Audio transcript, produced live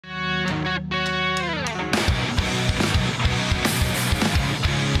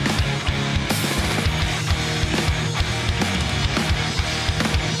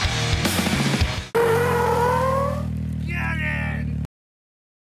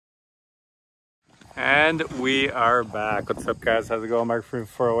And we are back. What's up, guys? How's it going? Mark Freeman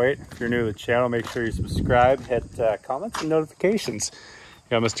 408. If you're new to the channel, make sure you subscribe, hit comments and notifications.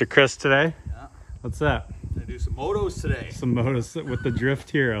 Got Mr. Chris today. Yeah. What's that? I do some motos today. Some motos with the Drift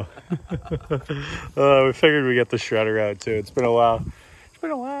Hero. We figured we'd get the shredder out too. It's been a while.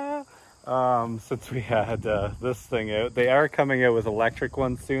 Since we had this thing out. They are coming out with electric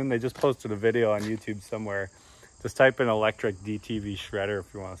ones soon. They just posted a video on YouTube somewhere. Just type in electric DTV shredder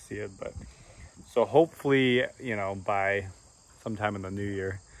if you want to see it. But so hopefully, you know, by sometime in the new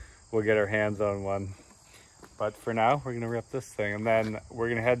year, we'll get our hands on one. But for now, we're gonna rip this thing, and then we're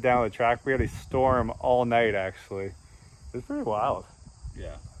gonna head down the track. We had a storm all night, actually. It was pretty wild.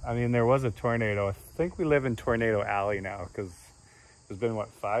 Yeah. I mean, there was a tornado. I think we live in Tornado Alley now, because there's been, what,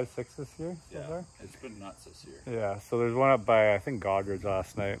 5, 6 this year? Yeah, so it's been nuts this year. Yeah, so there's one up by, I think, Godridge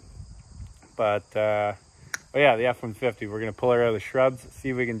last night. But yeah, the F-150, we're gonna pull her out of the shrubs, see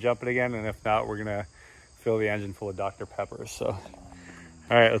if we can jump it again, and if not, we're gonna fill the engine full of Dr. Pepper. So, all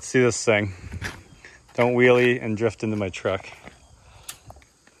right, let's see this thing. Don't wheelie and drift into my truck.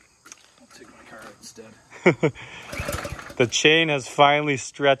 I'll take my car out instead. The chain has finally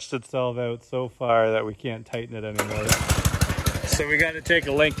stretched itself out so far that we can't tighten it anymore. So we got to take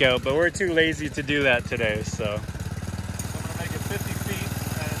a link out, but we're too lazy to do that today, so. I'm gonna make it 50 feet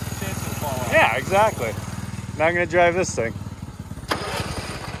and the chain's gonna fall off. Yeah, exactly. Now I'm gonna drive this thing.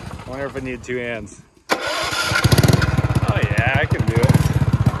 I wonder if I need 2 hands. Oh yeah, I can do it.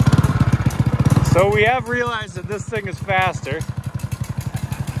 So we have realized that this thing is faster.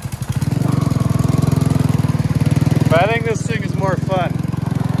 But I think this thing is more fun.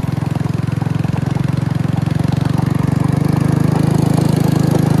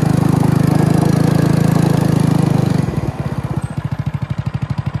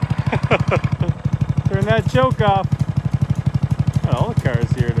 Turn that choke off. Oh, all the cars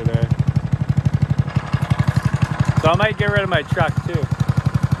here today. So I might get rid of my truck too.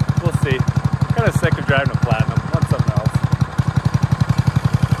 We'll see. Kind of sick of driving a Platinum. Want something else.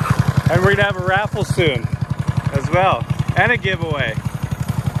 And we're gonna have a raffle soon as well, and a giveaway.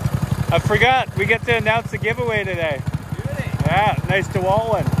 I forgot, we get to announce the giveaway today. Really? Yeah, nice DeWalt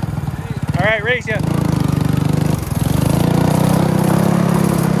one. All right, race ya.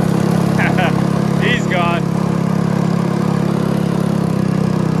 He's gone.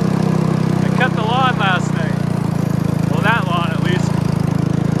 I cut the lawn last night. Well, that lawn at least.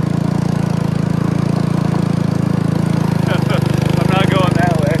 I'm not going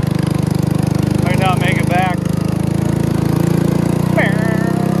that way. Might not make it back.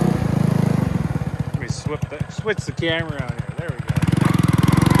 Let me switch the camera on here. There we go.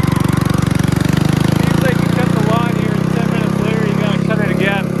 Seems like you cut the lawn here and 10 minutes later you gotta cut it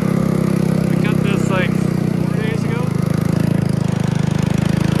again. Like 4 days ago.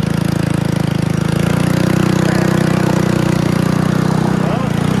 Oh,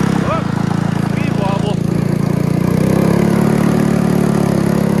 speed wobble.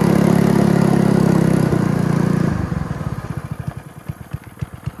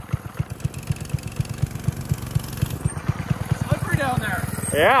 Slippery down there.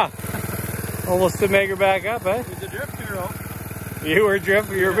 Yeah. Almost to make her back up, eh? He's a drift hero. You were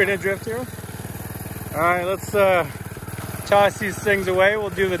been a drift hero? All right, let's toss these things away.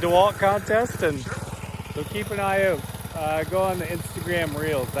 We'll do the DeWalt contest, and so keep an eye out. Go on the Instagram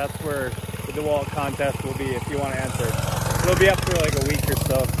Reels. That's where the DeWalt contest will be if you want to enter. It'll be up for like a week or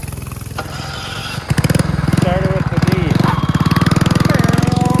so. Started with the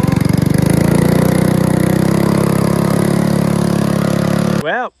D.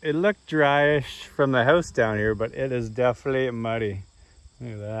 Well, it looked dryish from the house down here, but it is definitely muddy.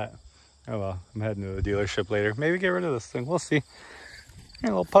 Look at that. Oh well, I'm heading to the dealership later. Maybe get rid of this thing. We'll see. Yeah, a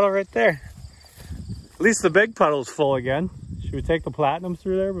little puddle right there. At least the big puddle's full again. Should we take the Platinum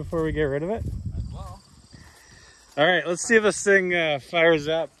through there before we get rid of it? Well. All right, let's see if this thing fires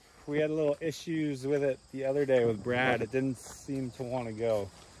up. We had a little issues with it the other day with Brad. It didn't seem to want to go.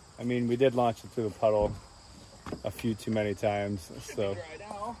 I mean, we did launch it through the puddle a few too many times. So Should be dry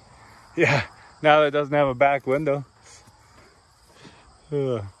now. Yeah, now that it doesn't have a back window.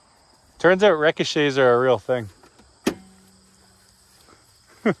 Ugh. Turns out ricochets are a real thing.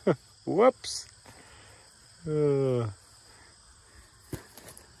 Whoops.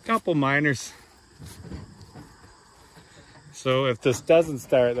 Couple minors. So if this doesn't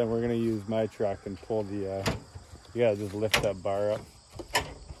start, then we're gonna use my truck and pull the, you gotta just lift that bar up.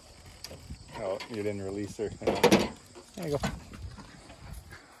 Oh, you didn't release her. There you go.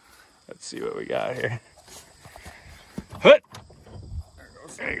 Let's see what we got here. Hut!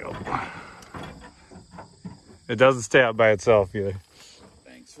 There you go. It doesn't stay out by itself either.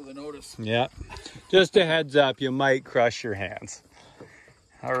 Thanks. Thanks for the notice. Yeah. Just a heads up, you might crush your hands.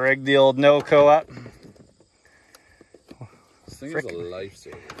 I'll rig the old NOCO up. This thing is a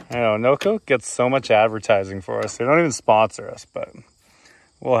lifesaver. I know, NOCO gets so much advertising for us. They don't even sponsor us, but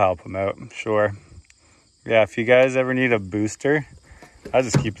we'll help them out, sure. Yeah, if you guys ever need a booster, I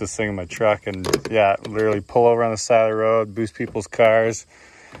just keep this thing in my truck and, yeah, literally pull over on the side of the road, boost people's cars.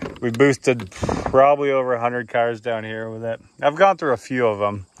 We boosted probably over 100 cars down here with it. I've gone through a few of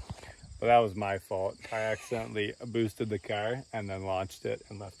them, but that was my fault. I accidentally boosted the car and then launched it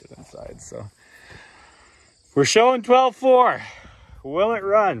and left it inside. So we're showing 12.4. Will it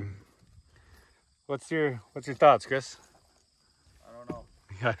run? What's your thoughts, Chris? I don't know.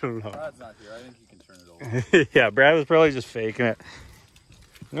 I don't know. Brad's not here. I think he can turn it over. Yeah, Brad was probably just faking it.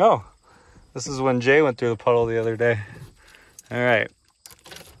 No, this is when Jay went through the puddle the other day. All right.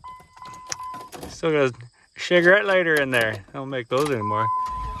 Still got a cigarette lighter in there. I don't make those anymore.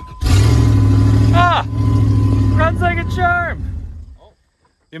 Ah! Runs like a charm. Oh.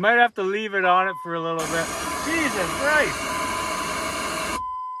 You might have to leave it on it for a little bit. Jesus Christ!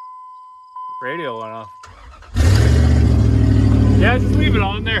 Radio went off. Yeah, just leave it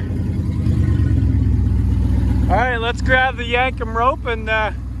on there. All right, let's grab the yankum rope and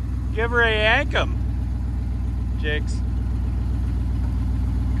give her a yankum. Jigs.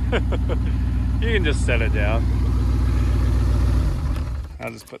 You can just set it down.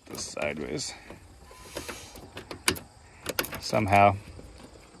 I'll just put this sideways. Somehow.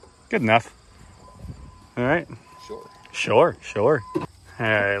 Good enough. All right. Sure. Sure. All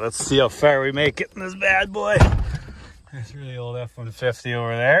right, let's see how far we make it in this bad boy. That's really old F-150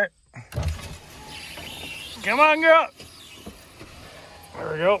 over there. Come on, girl.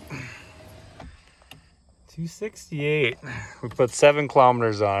 There we go. 268. We put 7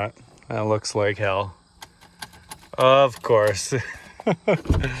 kilometers on it. That looks like hell. Of course.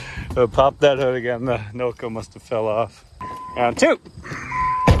 Pop that hood again. The NOCO must have fell off. Round 2.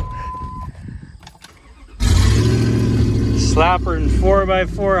 Slapper and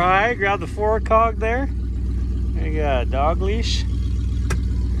 4x4 high. Grab the 4 cog there. You got a dog leash.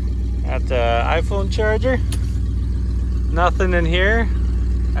 Got the iPhone charger. Nothing in here.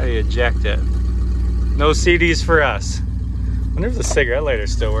 How do you eject it? No CDs for us. Wonder if the cigarette lighter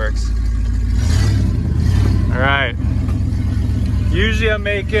still works. All right. Usually I'm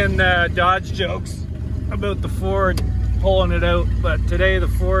making Dodge jokes about the Ford pulling it out, but today the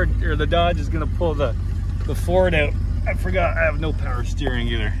Ford or the Dodge is gonna pull the Ford out. I forgot I have no power steering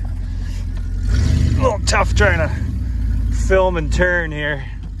either. A little tough trying to film and turn here.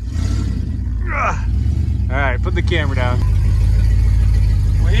 Ugh. All right, put the camera down.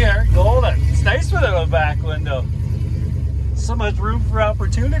 We are golden. It's nice without a back window. So much room for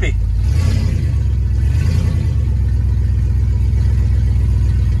opportunity.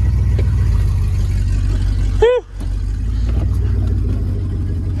 Whew.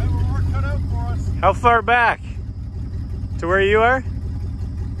 How far back? To where you are?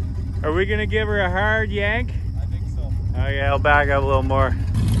 Are we gonna give her a hard yank? I think so. Okay, I'll back up a little more.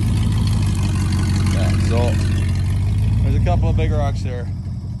 Yeah, so there's a couple of big rocks there.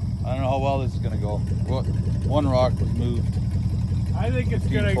 I don't know how well this is gonna go. One rock was moved. I think it's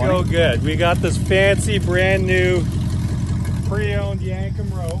gonna go good. We got this fancy brand new pre-owned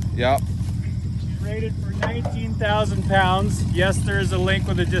yankum rope. Yep. She's rated for 19,000 pounds. Yes, there is a link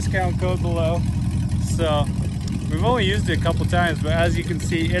with a discount code below. So we've only used it a couple times, but as you can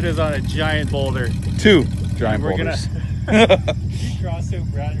see, it is on a giant boulder. 2 giant We're boulders. Did you cross out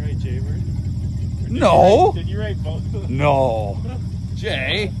Brad and write Jaybird? No. Did you write both of them? No.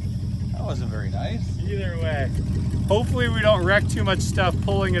 Jay, that wasn't very nice. Either way. Hopefully we don't wreck too much stuff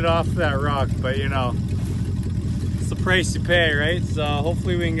pulling it off that rock, but you know, it's the price you pay, right? So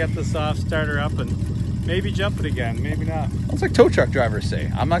hopefully we can get this off, start her up, and maybe jump it again, maybe not. That's like tow truck drivers say.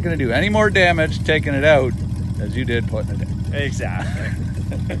 I'm not going to do any more damage taking it out as you did putting it in. Exactly.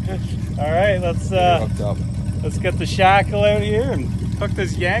 All right, let's Hooked up. let's get the shackle out here and hook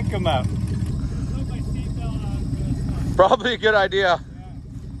this yankum up. Probably a good idea.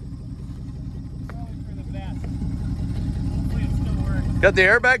 Got the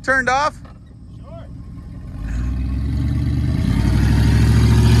airbag turned off? Sure.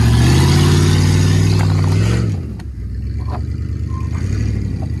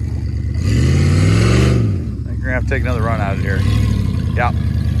 I think we're gonna have to take another run out of here. Yeah.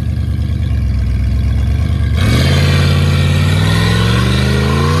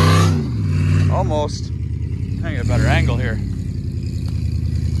 Almost. I get a better angle here.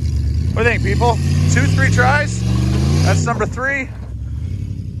 What do you think, people? 2, 3 tries? That's number 3.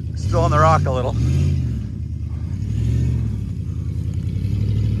 Still on the rock a little.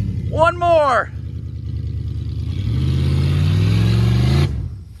 One more.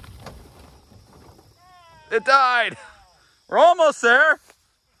 It died. We're almost there.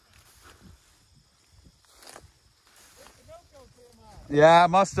 Yeah, it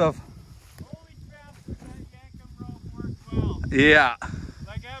must have. Holy crap, that yankum rope worked well. Yeah.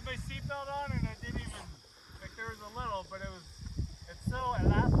 Like I had my seatbelt on and I didn't even, like there was a little, but it's so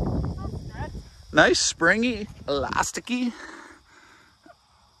elastic, so stretchy. Nice, springy, elasticy.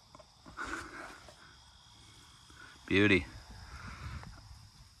 Beauty.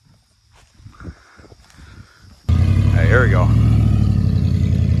 Hey, here we go.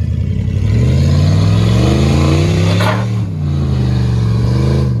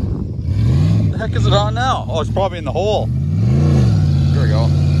 The heck is it on now? Oh, it's probably in the hole. Here we go.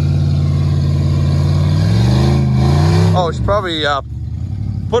 Oh, it's probably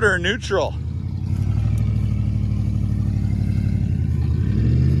put her in neutral.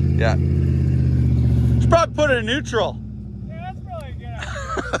 Yeah. Should probably put it in neutral. Yeah, that's probably a good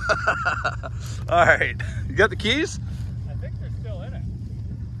idea. All right. You got the keys? I think they're still in it.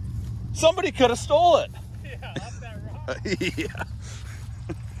 Somebody could have stole it. Yeah, off that rock. Yeah.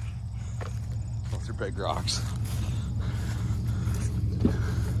 Those are big rocks.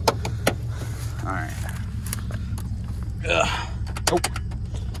 All right. Ugh. Nope.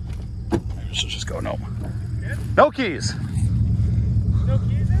 Maybe we should just go no. Good? No keys. No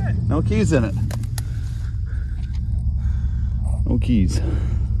keys in it? No keys in it. No keys.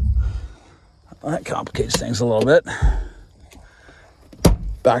 Well, that complicates things a little bit.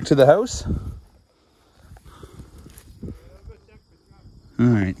 Back to the house. All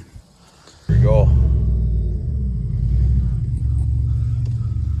right. Here we go.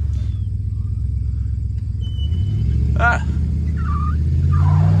 Ah.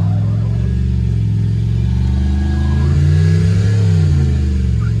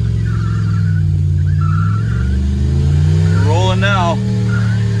 Rolling now.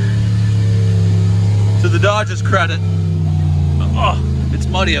 To the Dodge's credit. Oh, it's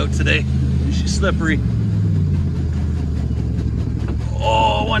muddy out today. She's slippery.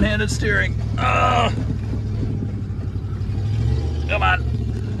 Oh, one-handed steering. Come on.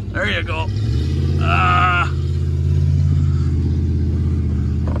 There you go.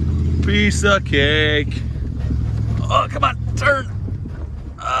 Piece of cake. Oh, come on. Turn.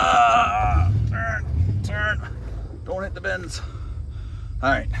 Turn. Don't hit the bends. All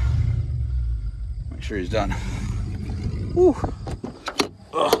right. Make sure he's done. Whew.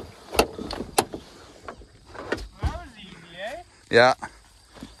 Ugh. That was easy, eh? Yeah.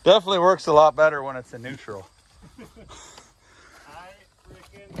 Definitely works a lot better when it's in neutral. I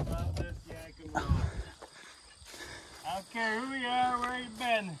freaking love this yankum rope. I don't care who you are, where you've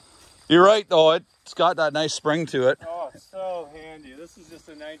been. You're right, though. It's got that nice spring to it. Oh, it's so handy. This is just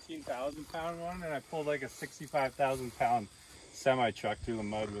a 19,000 pound one, and I pulled like a 65,000 pound semi truck through the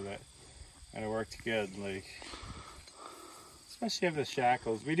mud with it, and it worked good. Like, especially if the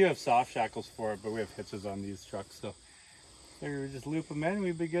shackles. We do have soft shackles for it, but we have hitches on these trucks, so figure we just loop them in and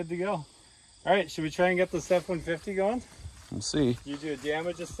we'd be good to go. All right, should we try and get this F-150 going? We'll see. You do a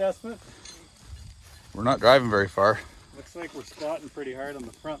damage assessment. We're not driving very far. Looks like we're squatting pretty hard on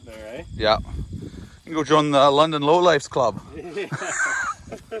the front there, eh? Yeah. You can go join the London Lowlifes Club. Yeah.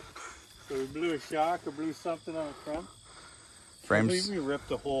 So we blew a shock or blew something on the front. Frames. We ripped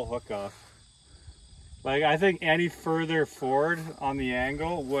the whole hook off. Like, I think any further forward on the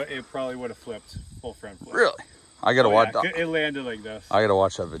angle, it probably would have flipped, full front flip. Really? I gotta watch. Yeah, it landed like this. I gotta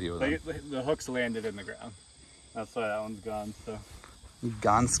watch that video. Like the hooks landed in the ground. That's why that one's gone. So.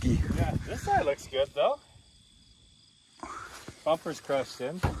 Gonski. Yeah, this side looks good though. Bumper's crushed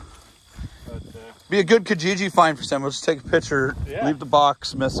in. But, be a good Kijiji find for Sam. We'll just take a picture. Yeah. Leave the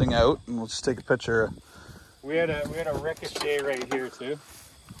box missing out, and we'll just take a picture. we had a ricochet right here too.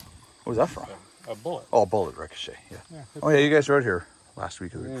 What was that from? A bullet. Oh, bullet ricochet. Yeah. Oh yeah, you guys were out here last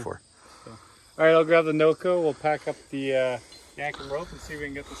week or the week before. So. All right, I'll grab the NOCO. We'll pack up the yankum rope and see if we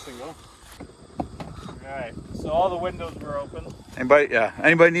can get this thing going. All right. So all the windows were open.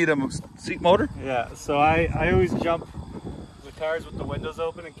 Anybody need a seat motor? Yeah. So I always jump the cars with the windows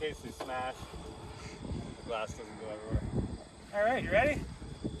open in case they smash. The glass doesn't go everywhere. All right, you ready?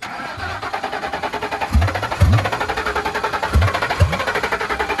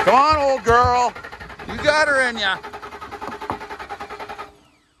 Come on, old girl. You got her in ya.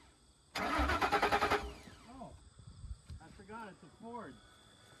 Oh, I forgot it's a Ford.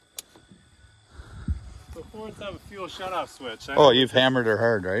 So Fords have a fuel shutoff switch. Oh, you've hammered her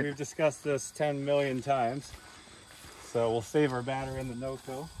hard, right? We've discussed this 10 million times. So we'll save our battery in the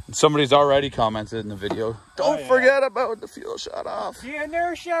NOCO. Somebody's already commented in the video. Don't forget about the fuel shut off. The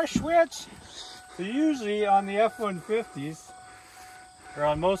inertia switch. So usually on the F-150s, or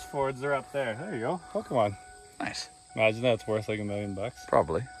on most Fords, they're up there. There you go. Pokemon. Nice. Imagine that's worth like $1 million.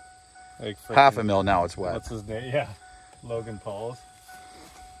 Probably. Like $500,000 now it's wet. What's his name? Yeah. Logan Paul's.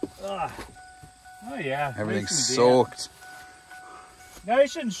 Ah. Oh yeah. Everything's nice and soaked. damp.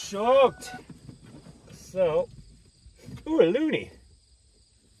 Nice and soaked. So, ooh, a loony.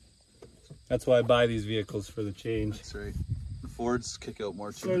 That's why I buy these vehicles, for the change. That's right. The Fords kick out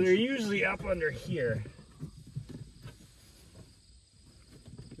more So tunes. they're usually up under here.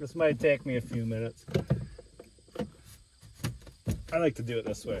 This might take me a few minutes. I like to do it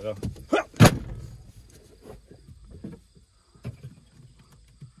this way though.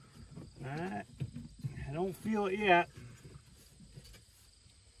 Alright. I don't feel it yet.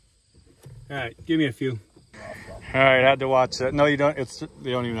 Alright, give me a few. Alright, had to watch it. No, you don't. You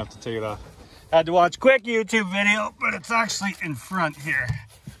don't even have to take it off. Had to watch a quick YouTube video, but it's actually in front here.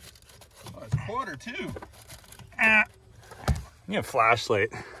 Oh, it's quarter too. Need a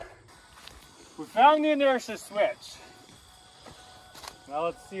flashlight. We found the inertia switch. Now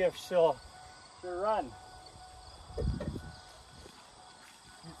let's see if she'll run. It's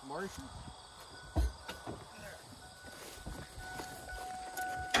Martian.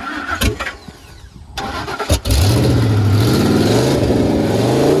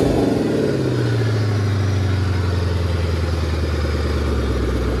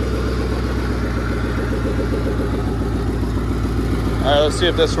 Alright, let's see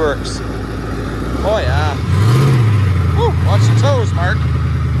if this works. Oh yeah. Woo, watch your toes, Mark.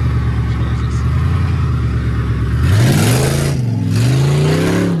 Jesus.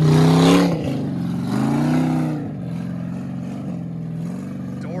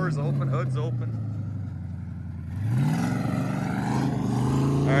 Doors open, hood's open.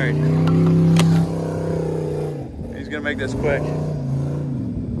 Alright. He's gonna make this quick.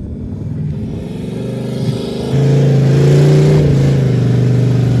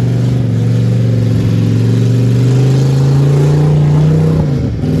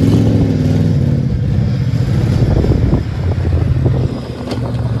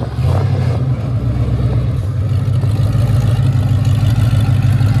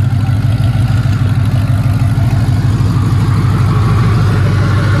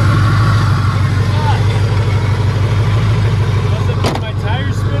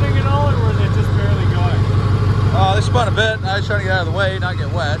 Spun a bit, and I was trying to get out of the way, not get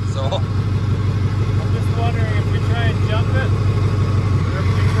wet, so. I'm just wondering if we try and jump it, or if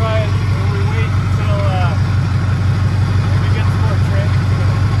we try it, or we wait until we get some more training.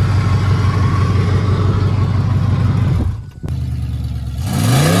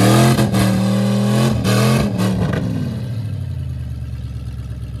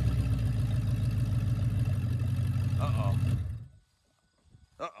 Uh-oh.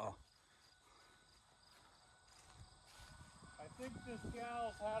 Uh-oh. I think this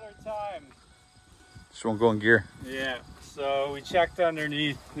gal's had her time. She won't go in gear. Yeah, so we checked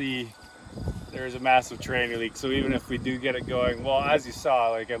underneath there's a massive training leak, so even if we do get it going, well, as you saw,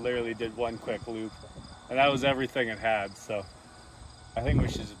 like I literally did one quick loop, and that was everything it had, so I think we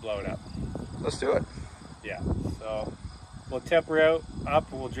should just blow it up. Let's do it. Yeah, so we'll tip her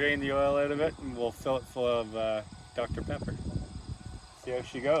up, we'll drain the oil out of it, and we'll fill it full of Dr. Pepper. See how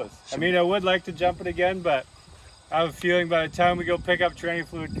she goes. I mean, I would like to jump it again, but I have a feeling by the time we go pick up training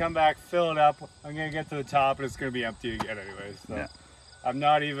fluid, come back, fill it up, I'm gonna get to the top and it's gonna be empty again anyways. So yeah. I'm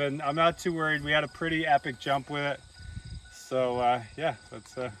not too worried. We had a pretty epic jump with it. So yeah,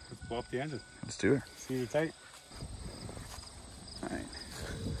 let's blow up the engine. Let's do it. See you tight. All right,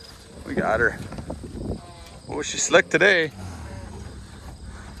 we got her. Oh, she's slick today.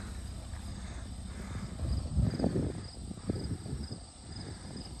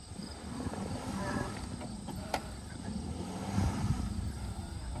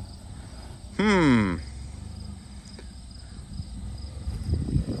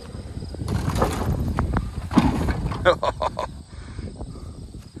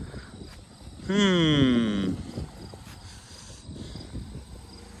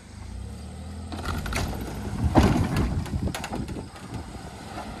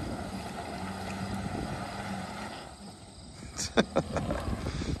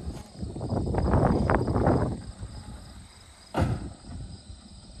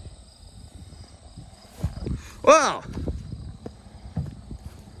 Wow.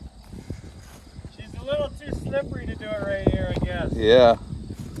 She's a little too slippery to do it right here, I guess. Yeah.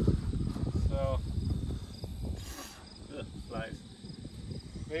 So, nice.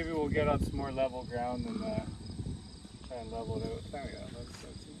 Maybe we'll get on some more level ground and Try and level it out. What time we got?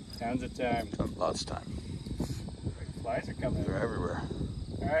 11:17. Tons of time. Lots of time. Flies are coming. They're everywhere.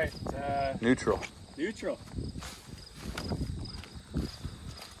 All right. Neutral. Neutral.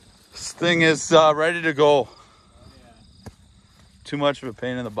 This thing is ready to go. Oh, yeah. Too much of a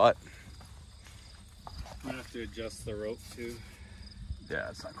pain in the butt. I'm gonna have to adjust the rope too. Yeah,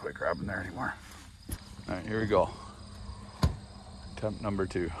 it's not quite grabbing there anymore. All right, here we go. Attempt number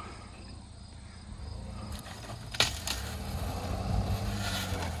 2.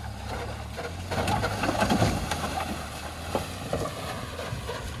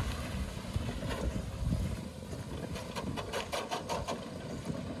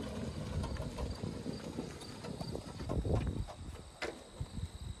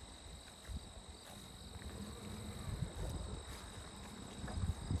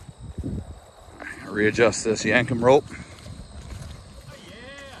 Readjust this yankum rope. Oh,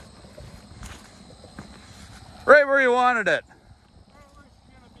 yeah. Right where you wanted it. Where's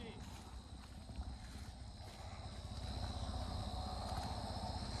she gonna be?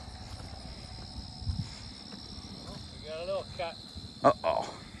 Oh, we got a little cut.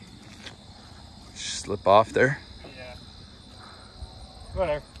 Uh-oh. Slip off there. Yeah.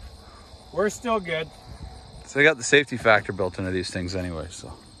 Whatever. We're still good. So they got the safety factor built into these things anyway, so.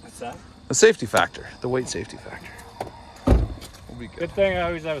 What's that? The safety factor, the weight safety factor. We'll be good. Good thing I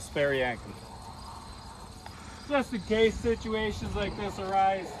always have a spare yanking. Just in case situations like this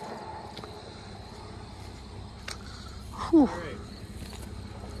arise. Whew. All right.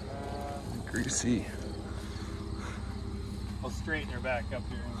 Greasy. I'll straighten her back up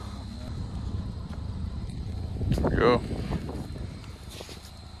here. There we go.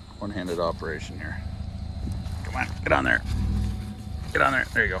 One-handed operation here. Come on, get on there. Get on there.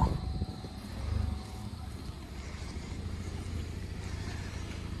 There you go.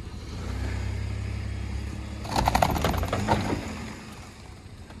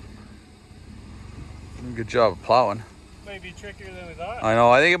 Good job of plowing. Might be trickier than we thought. I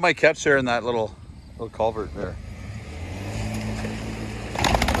know. I think it might catch there in that little culvert there.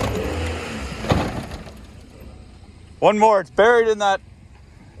 One more. It's buried in that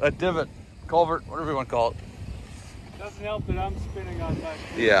divot, culvert, whatever you want to call it. Doesn't help that I'm spinning on that.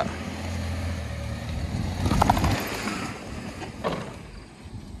 Yeah.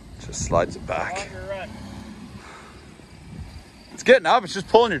 Just slides it back. Longer run. It's getting up. It's just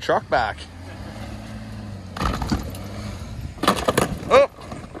pulling your truck back. Oh,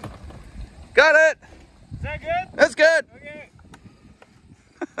 got it. Is that good? That's good. Okay.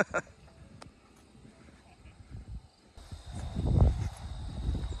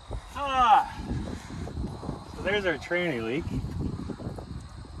 So there's our tranny leak,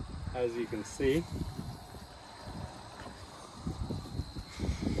 as you can see.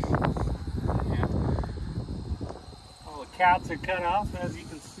 Yeah. All the cats are cut off, as you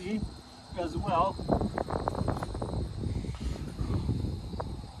can see, as well.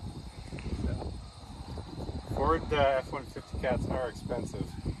 Ford F-150 cats are expensive.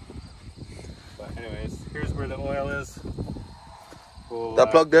 But anyways, here's where the oil is. We'll, That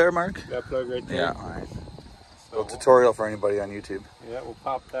plug there, Mark? that plug right there. Yeah, all right. So Little tutorial for anybody on YouTube. yeah, we'll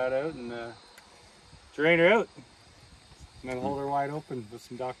pop that out and drain her out. And then hold her wide open with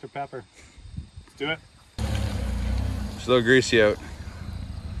some Dr. Pepper. Let's do it. Just a little greasy out.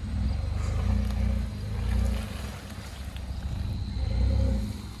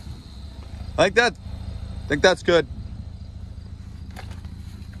 Like that. I think that's good.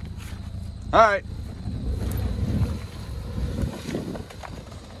 All right.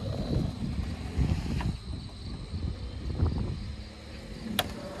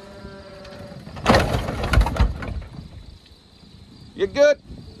 You good?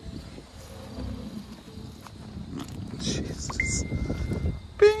 Jesus.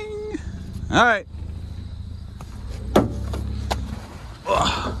 Bing. All right.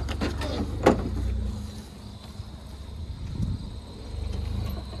 Ugh.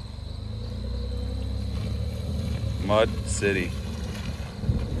 Mud City.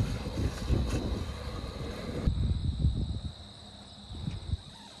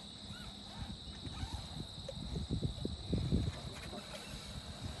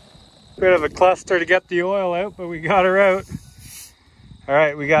 Bit of a cluster to get the oil out, but we got her out. All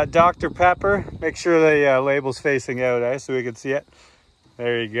right, we got Dr. Pepper. Make sure the label's facing out, so we can see it.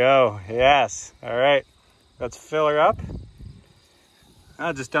 There you go. Yes. All right. Let's fill her up.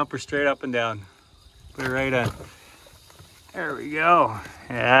 I'll just dump her straight up and down. Put her right in. There we go.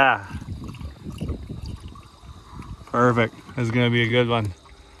 Yeah. Perfect. This is going to be a good one.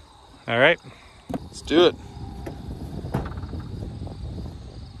 All right. Let's do it.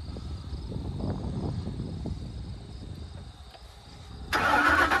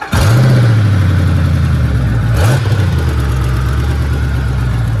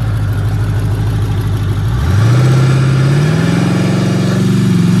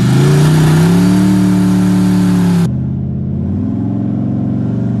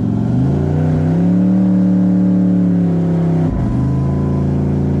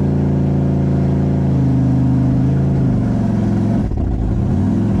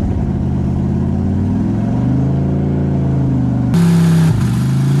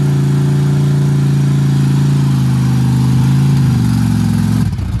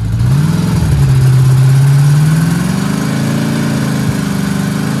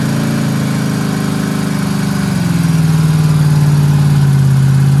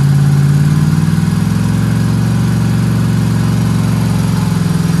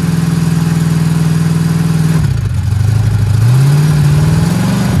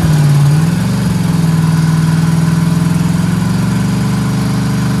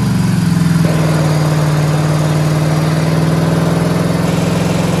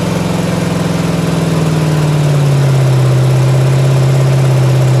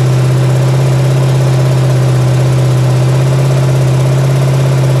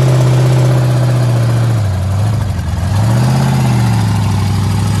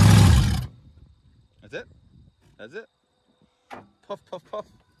 puff, puff, puff.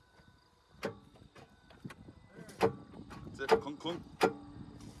 That's it. Clunk, clunk.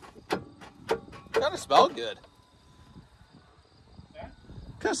 Kind of smell good. Yeah?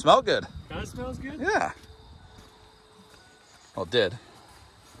 Kind of smell good. Kind of smells good? Yeah. Well, it did.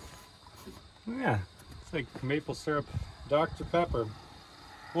 Yeah. It's like maple syrup, Dr. Pepper.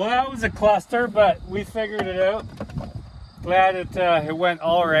 Well, that was a cluster, but we figured it out. Glad it went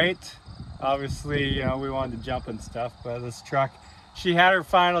all right. Obviously, you know, we wanted to jump and stuff, but this truck, she had her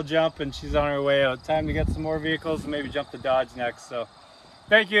final jump and she's on her way out. Time to get some more vehicles and maybe jump to Dodge next. So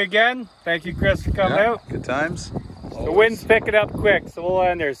thank you again. Thank you, Chris, for coming out. Good times. The wind's picking up quick, so we'll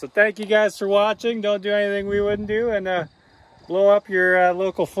end there. So thank you guys for watching. Don't do anything we wouldn't do, and blow up your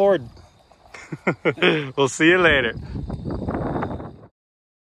local Ford. We'll see you later.